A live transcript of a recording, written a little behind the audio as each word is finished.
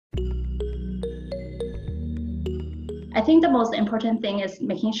I think the most important thing is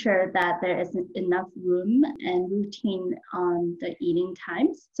making sure that there is enough room and routine on the eating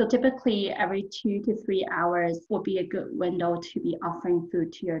times. So typically every 2 to 3 hours will be a good window to be offering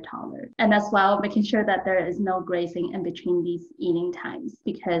food to your toddler. And as well, making sure that there is no grazing in between these eating times,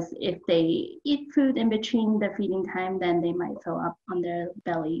 because if they eat food in between the feeding time, then they might fill up on their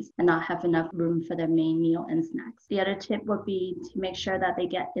bellies and not have enough room for their main meal and snacks. The other tip would be to make sure that they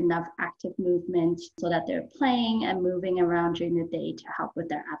get enough active movement so that they're playing and moving around during the day to help with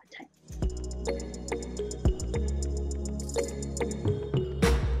their appetite.